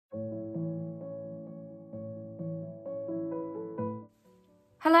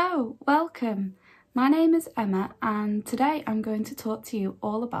Hello, welcome. My name is Emma and today I'm going to talk to you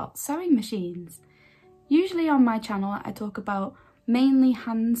all about sewing machines. Usually on my channel I talk about mainly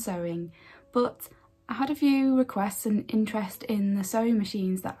hand sewing, but I had a few requests and interest in the sewing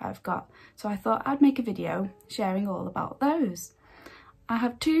machines that I've got, so I thought I'd make a video sharing all about those. I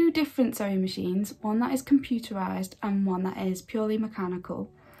have two different sewing machines, one that is computerised and one that is purely mechanical.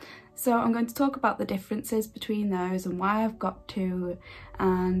 So I'm going to talk about the differences between those and why I've got two,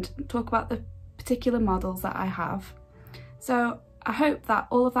 and talk about the particular models that I have. So I hope that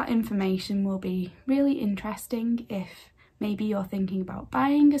all of that information will be really interesting if maybe you're thinking about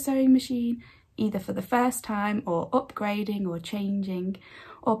buying a sewing machine, either for the first time or upgrading or changing,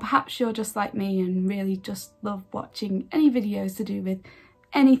 or perhaps you're just like me and really just love watching any videos to do with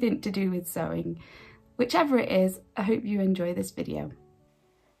anything to do with sewing. Whichever it is, I hope you enjoy this video.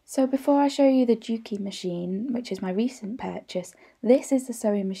 So before I show you the Juki machine, which is my recent purchase, this is the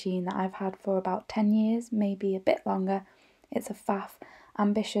sewing machine that I've had for about 10 years, maybe a bit longer. It's a Pfaff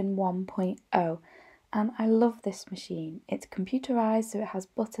Ambition 1.0 and I love this machine. It's computerised, so it has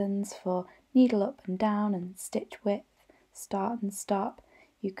buttons for needle up and down and stitch width, start and stop.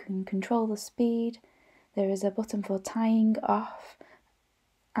 You can control the speed. There is a button for tying off,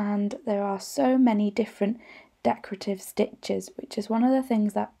 and there are so many different decorative stitches, which is one of the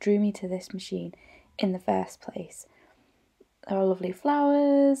things that drew me to this machine in the first place. There are lovely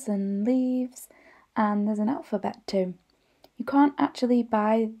flowers and leaves, and there's an alphabet too. You can't actually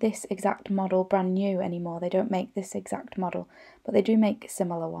buy this exact model brand new anymore. They don't make this exact model, but they do make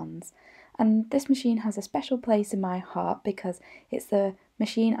similar ones. And this machine has a special place in my heart because it's the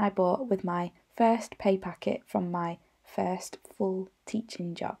machine I bought with my first pay packet from my first full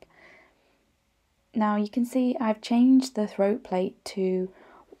teaching job. Now you can see I've changed the throat plate to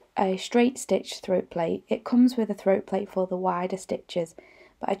a straight stitch throat plate. It comes with a throat plate for the wider stitches,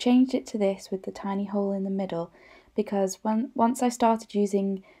 but I changed it to this with the tiny hole in the middle because once I started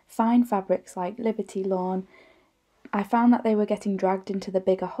using fine fabrics like Liberty Lawn, I found that they were getting dragged into the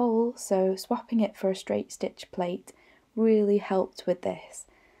bigger hole, so swapping it for a straight stitch plate really helped with this.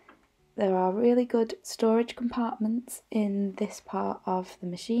 There are really good storage compartments in this part of the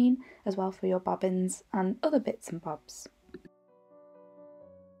machine, as well for your bobbins and other bits and bobs.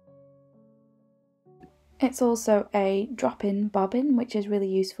 It's also a drop-in bobbin, which is really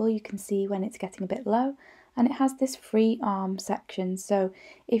useful. You can see when it's getting a bit low, and it has this free arm section, so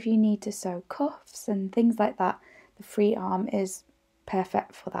if you need to sew cuffs and things like that, the free arm is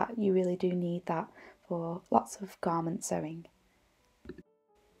perfect for that. You really do need that for lots of garment sewing.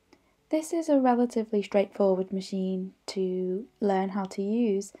 This is a relatively straightforward machine to learn how to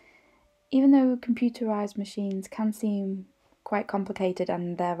use. Even though computerised machines can seem quite complicated,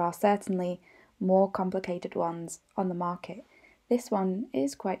 and there are certainly more complicated ones on the market, this one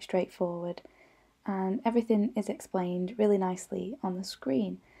is quite straightforward and everything is explained really nicely on the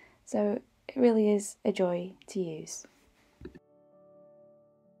screen, so it really is a joy to use.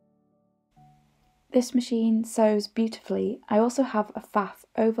 This machine sews beautifully. I also have a Pfaff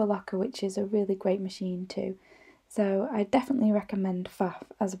overlocker, which is a really great machine too, so I definitely recommend Pfaff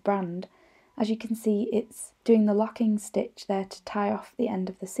as a brand. As you can see, it's doing the locking stitch there to tie off the end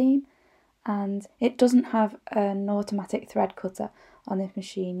of the seam, and it doesn't have an automatic thread cutter on this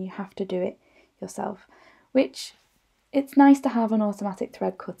machine. You have to do it yourself, which it's nice to have an automatic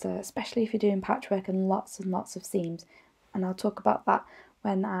thread cutter, especially if you're doing patchwork and lots of seams, and I'll talk about that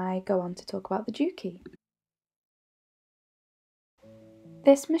when I go on to talk about the Juki.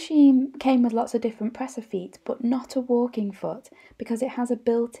 This machine came with lots of different presser feet, but not a walking foot, because it has a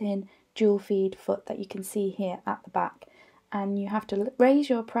built-in dual feed foot that you can see here at the back, and you have to raise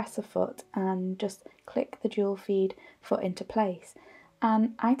your presser foot and just click the dual feed foot into place.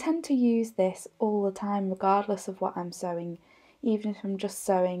 And I tend to use this all the time regardless of what I'm sewing, even if I'm just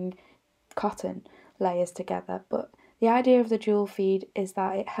sewing cotton layers together. But the idea of the dual feed is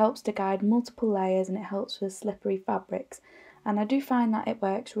that it helps to guide multiple layers and it helps with slippery fabrics, and I do find that it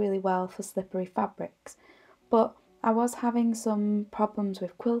works really well for slippery fabrics. But I was having some problems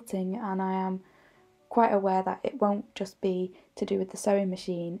with quilting, and I am quite aware that it won't just be to do with the sewing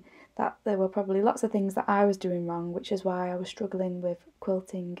machine, that there were probably lots of things that I was doing wrong, which is why I was struggling with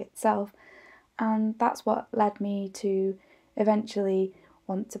quilting itself, and that's what led me to eventually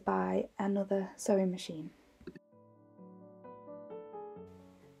want to buy another sewing machine.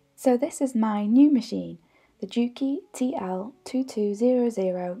 So this is my new machine, the Juki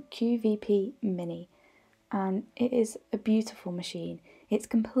TL2200QVP Mini, and it is a beautiful machine. It's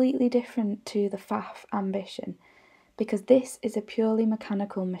completely different to the Pfaff Ambition because this is a purely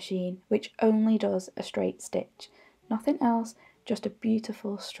mechanical machine which only does a straight stitch. Nothing else, just a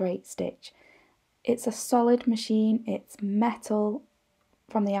beautiful straight stitch. It's a solid machine, it's metal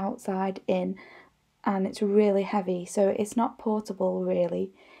from the outside in, and it's really heavy, so it's not portable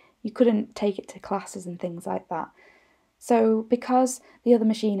really. You couldn't take it to classes and things like that. So because the other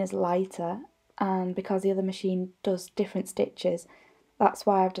machine is lighter and because the other machine does different stitches, that's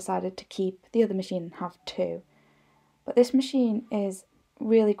why I've decided to keep the other machine and have two. But this machine is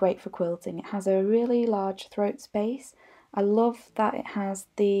really great for quilting. It has a really large throat space. I love that it has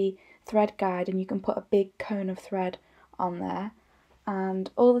the thread guide and you can put a big cone of thread on there, and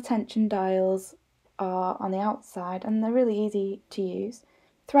all the tension dials are on the outside and they're really easy to use.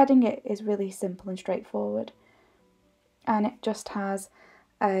 Threading it is really simple and straightforward, and it just has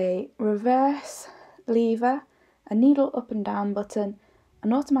a reverse lever, a needle up and down button,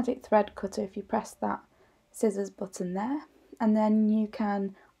 an automatic thread cutter if you press that scissors button there, and then you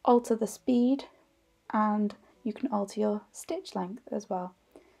can alter the speed and you can alter your stitch length as well.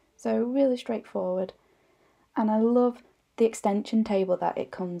 So really straightforward, and I love the extension table that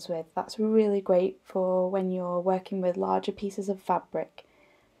it comes with. That's really great for when you're working with larger pieces of fabric,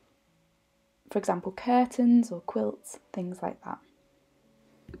 for example curtains or quilts, things like that.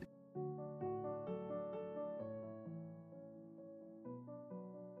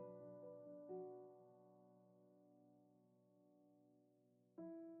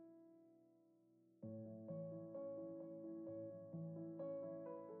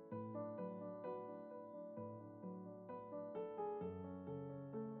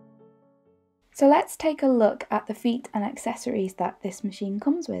 So let's take a look at the feet and accessories that this machine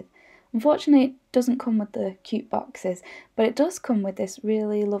comes with. Unfortunately, it doesn't come with the cute boxes, but it does come with this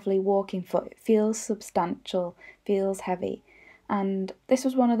really lovely walking foot. It feels substantial, feels heavy, and this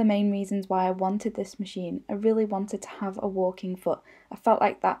was one of the main reasons why I wanted this machine. I really wanted to have a walking foot. I felt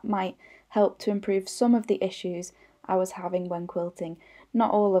like that might help to improve some of the issues I was having when quilting.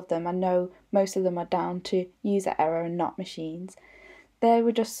 Not all of them, I know most of them are down to user error and not machines. There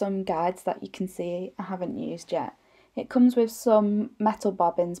were just some guides that you can see I haven't used yet. It comes with some metal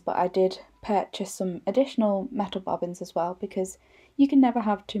bobbins, but I did purchase some additional metal bobbins as well because you can never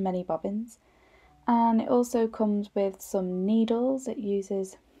have too many bobbins. And it also comes with some needles. It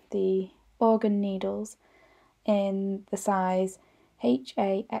uses the organ needles in the size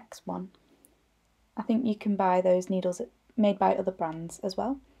HAX1. I think you can buy those needles made by other brands as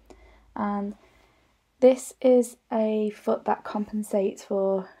well. And this is a foot that compensates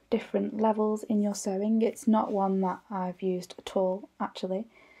for different levels in your sewing. It's not one that I've used at all actually,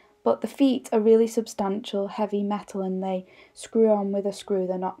 but the feet are really substantial, heavy metal, and they screw on with a screw.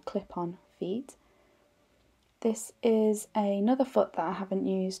 They're not clip-on feet. This is another foot that I haven't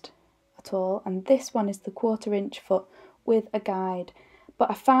used at all, and this one is the 1/4 inch foot with a guide. But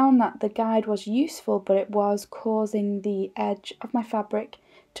I found that the guide was useful, but it was causing the edge of my fabric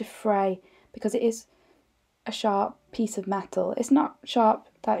to fray because it is a sharp piece of metal. It's not sharp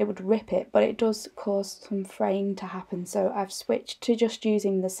that it would rip it, but it does cause some fraying to happen, so I've switched to just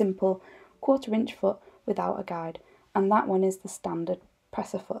using the simple 1/4 inch foot without a guide, and that one is the standard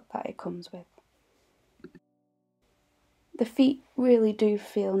presser foot that it comes with. The feet really do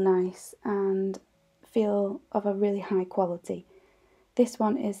feel nice and feel of a really high quality. This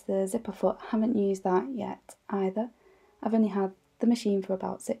one is the zipper foot. I haven't used that yet either. I've only had the machine for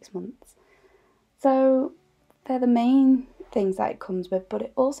about 6 months. So they're the main things that it comes with, but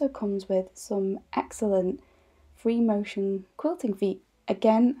it also comes with some excellent free motion quilting feet.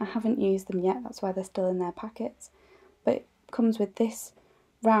 Again, I haven't used them yet, that's why they're still in their packets, but it comes with this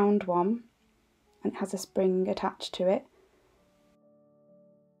round one and it has a spring attached to it.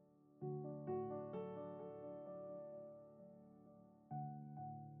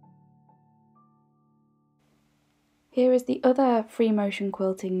 Here is the other free motion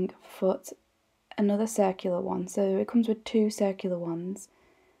quilting foot, another circular one, so it comes with two circular ones.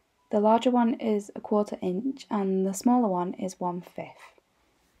 The larger one is a 1/4 inch and the smaller one is 1/5.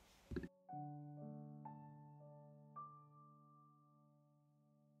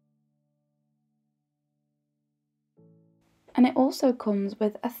 And it also comes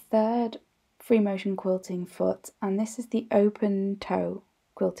with a third free motion quilting foot, and this is the open toe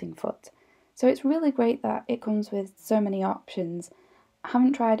quilting foot. So it's really great that it comes with so many options. I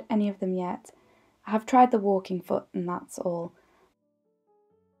haven't tried any of them yet. I have tried the walking foot and that's all.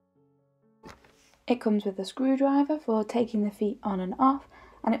 It comes with a screwdriver for taking the feet on and off,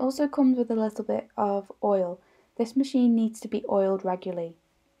 and it also comes with a little bit of oil. This machine needs to be oiled regularly.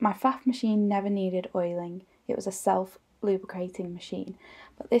 My Pfaff machine never needed oiling. It was a self-lubricating machine,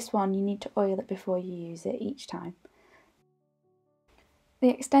 but this one you need to oil it before you use it each time. The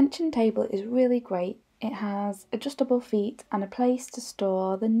extension table is really great. it has adjustable feet and a place to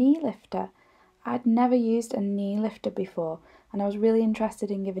store the knee lifter. I'd never used a knee lifter before and I was really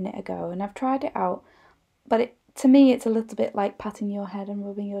interested in giving it a go, and I've tried it out, but to me it's a little bit like patting your head and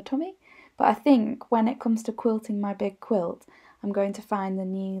rubbing your tummy. But I think when it comes to quilting my big quilt, I'm going to find the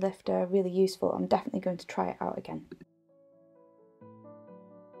knee lifter really useful. I'm definitely going to try it out again.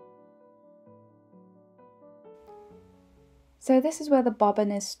 So this is where the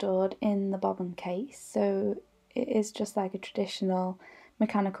bobbin is stored in the bobbin case. So it is just like a traditional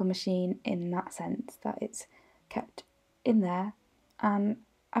mechanical machine in that sense, that it's kept in there. And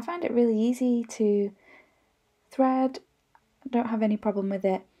I find it really easy to thread. I don't have any problem with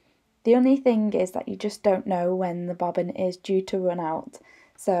it. The only thing is that you just don't know when the bobbin is due to run out.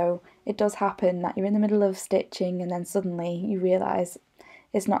 So it does happen that you're in the middle of stitching and then suddenly you realise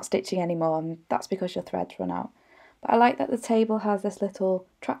it's not stitching anymore, and that's because your thread's run out. But I like that the table has this little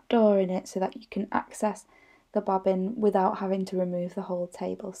trapdoor in it so that you can access the bobbin without having to remove the whole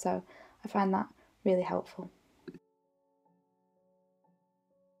table, so I find that really helpful.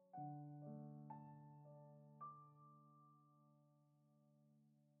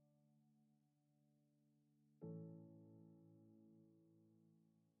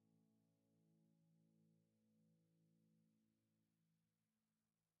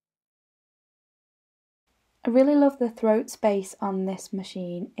 I really love the throat space on this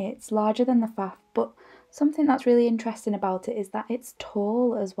machine. It's larger than the Pfaff, but something that's really interesting about it is that it's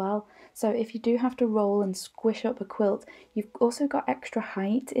tall as well. So if you do have to roll and squish up a quilt, you've also got extra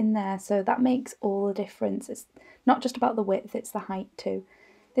height in there, so that makes all the difference. It's not just about the width, it's the height too.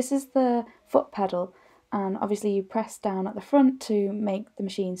 This is the foot pedal, and obviously you press down at the front to make the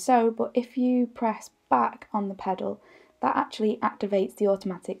machine sew, but if you press back on the pedal, that actually activates the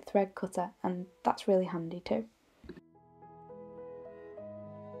automatic thread cutter, and that's really handy too.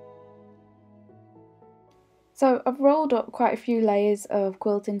 So I've rolled up quite a few layers of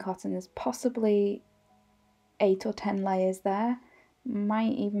quilting cotton. There's possibly 8 or 10 layers there.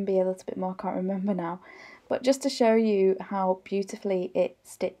 Might even be a little bit more, I can't remember now. But just to show you how beautifully it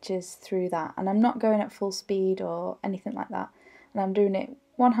stitches through that, and I'm not going at full speed or anything like that, and I'm doing it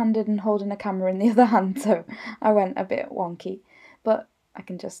one-handed and holding a camera in the other hand, so I went a bit wonky. But I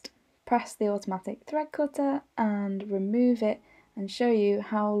can just press the automatic thread cutter and remove it and show you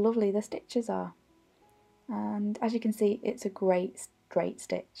how lovely the stitches are. And as you can see, it's a great straight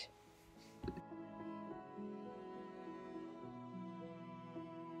stitch.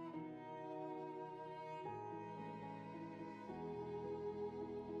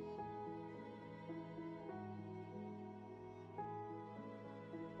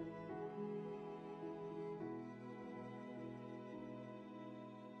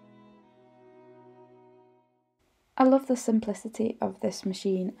 I love the simplicity of this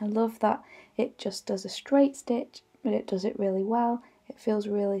machine. I love that it just does a straight stitch, but it does it really well. It feels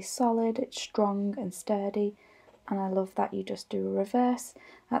really solid, it's strong and sturdy, and I love that you just do a reverse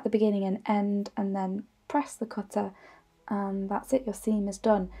at the beginning and end and then press the cutter and that's it, your seam is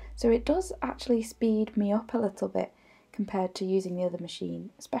done. So it does actually speed me up a little bit compared to using the other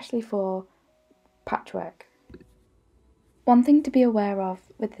machine, especially for patchwork. One thing to be aware of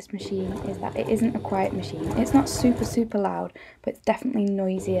with this machine is that it isn't a quiet machine. It's not super loud, but it's definitely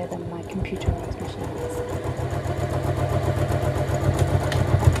noisier than my computerised machines.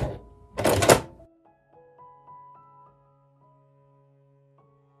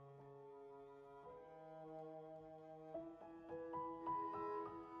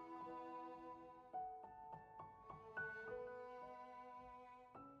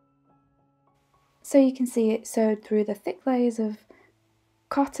 So you can see it sewed through the thick layers of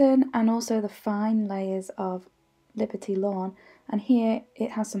cotton and also the fine layers of Liberty lawn, and here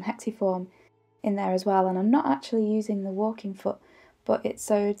it has some hexiform in there as well, and I'm not actually using the walking foot, but it's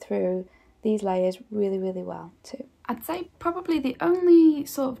sewed through these layers really well too. I'd say probably the only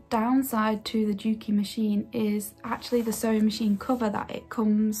sort of downside to the Juki machine is actually the sewing machine cover that it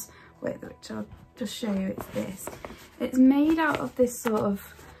comes with, which I'll just show you. It's this. It's made out of this sort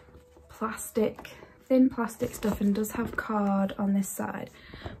of thin plastic stuff and does have card on this side,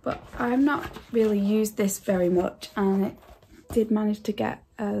 but I've not really used this very much, and it did manage to get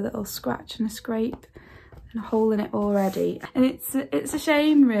a little scratch and a scrape and a hole in it already, and it's a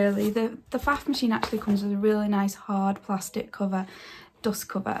shame really. The Pfaff machine actually comes with a really nice hard plastic cover, dust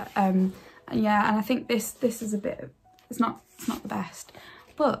cover, and yeah, and I think this is a bit, it's not the best,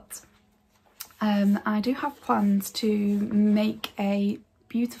 but I do have plans to make a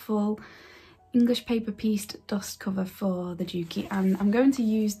beautiful English paper pieced dust cover for the Juki, and I'm going to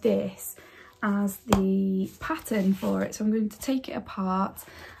use this as the pattern for it. So I'm going to take it apart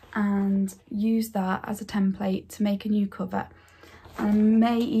and use that as a template to make a new cover. And I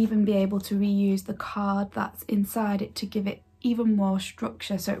may even be able to reuse the card that's inside it to give it even more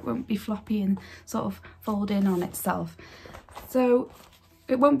structure, so it won't be floppy and sort of fold in on itself. So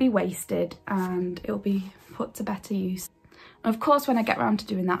it won't be wasted and it'll be put to better use. And of course, when I get around to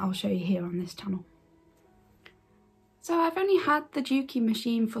doing that, I'll show you here on this channel. So I've only had the Juki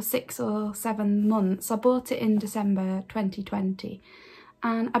machine for 6 or 7 months. I bought it in December 2020,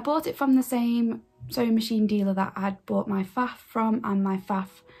 and I bought it from the same sewing machine dealer that I'd bought my Pfaff from and my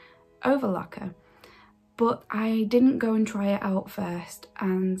Pfaff overlocker. But I didn't go and try it out first,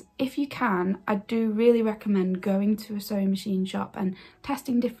 and if you can, I do really recommend going to a sewing machine shop and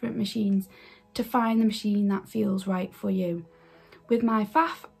testing different machines to find the machine that feels right for you. With my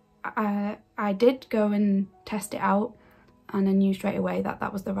Pfaff, I did go and test it out and I knew straight away that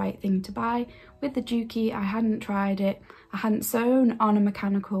that was the right thing to buy. With the Juki, I hadn't tried it. I hadn't sewn on a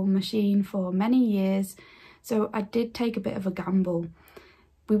mechanical machine for many years, so I did take a bit of a gamble.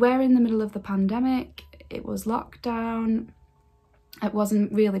 We were in the middle of the pandemic, it was lockdown, it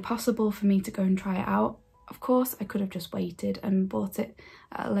wasn't really possible for me to go and try it out. Of course, I could have just waited and bought it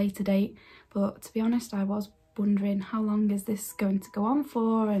at a later date, but to be honest, I was wondering how long is this going to go on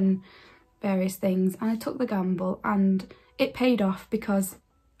for and various things, and I took the gamble and it paid off because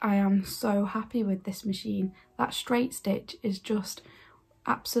I am so happy with this machine. That straight stitch is just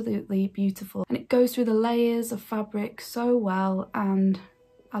absolutely beautiful and it goes through the layers of fabric so well, and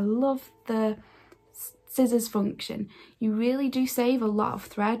I love the scissors function. You really do save a lot of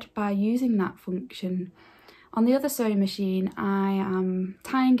thread by using that function. On the other sewing machine, I am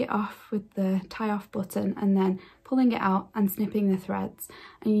tying it off with the tie off button and then pulling it out and snipping the threads,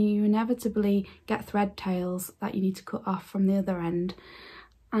 and you inevitably get thread tails that you need to cut off from the other end,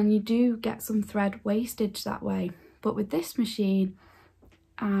 and you do get some thread wastage that way. But with this machine,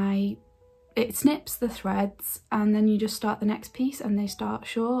 it snips the threads and then you just start the next piece and they start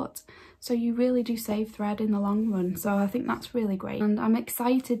short, so you really do save thread in the long run. So I think that's really great, and I'm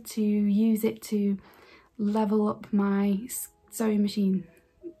excited to use it to level up my sewing machine,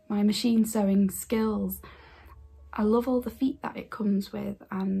 my machine sewing skills. I love all the feet that it comes with,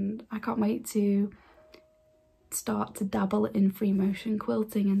 and I can't wait to start to dabble in free motion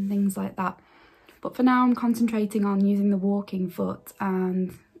quilting and things like that. But for now, I'm concentrating on using the walking foot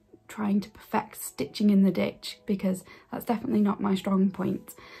and trying to perfect stitching in the ditch, because that's definitely not my strong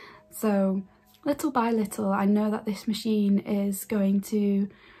point. So little by little, I know that this machine is going to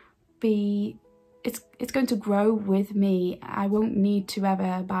be, it's going to grow with me. I won't need to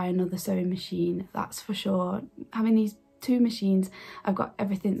ever buy another sewing machine, that's for sure. Having these 2 machines, I've got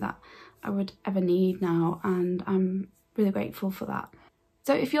everything that I would ever need now, and I'm really grateful for that.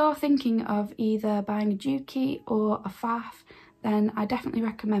 So if you're thinking of either buying a Juki or a Pfaff, then I definitely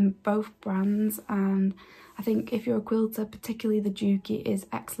recommend both brands, and I think if you're a quilter, particularly the Juki is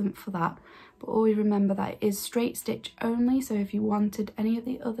excellent for that. But always remember that it is straight stitch only, so if you wanted any of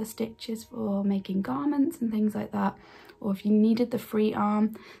the other stitches for making garments and things like that, or if you needed the free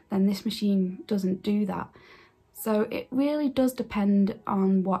arm, then this machine doesn't do that. So it really does depend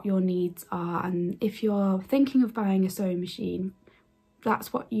on what your needs are, and if you're thinking of buying a sewing machine,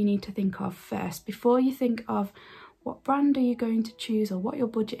 that's what you need to think of first before you think of what brand are you going to choose or what your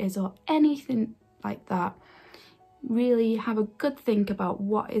budget is or anything like that. Really have a good think about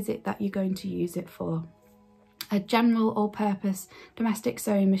what is it that you're going to use it for. A general all-purpose domestic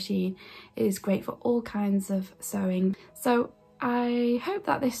sewing machine is great for all kinds of sewing. So I hope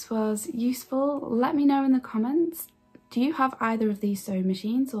that this was useful. Let me know in the comments, do you have either of these sewing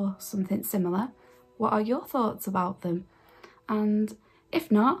machines or something similar? What are your thoughts about them? And if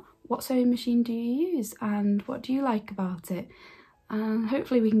not, what sewing machine do you use and what do you like about it? And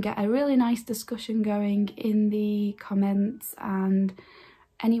hopefully we can get a really nice discussion going in the comments, and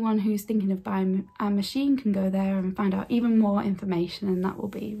anyone who's thinking of buying a machine can go there and find out even more information, and that will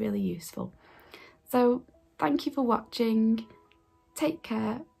be really useful. So thank you for watching, take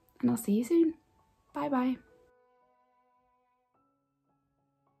care, and I'll see you soon. Bye bye.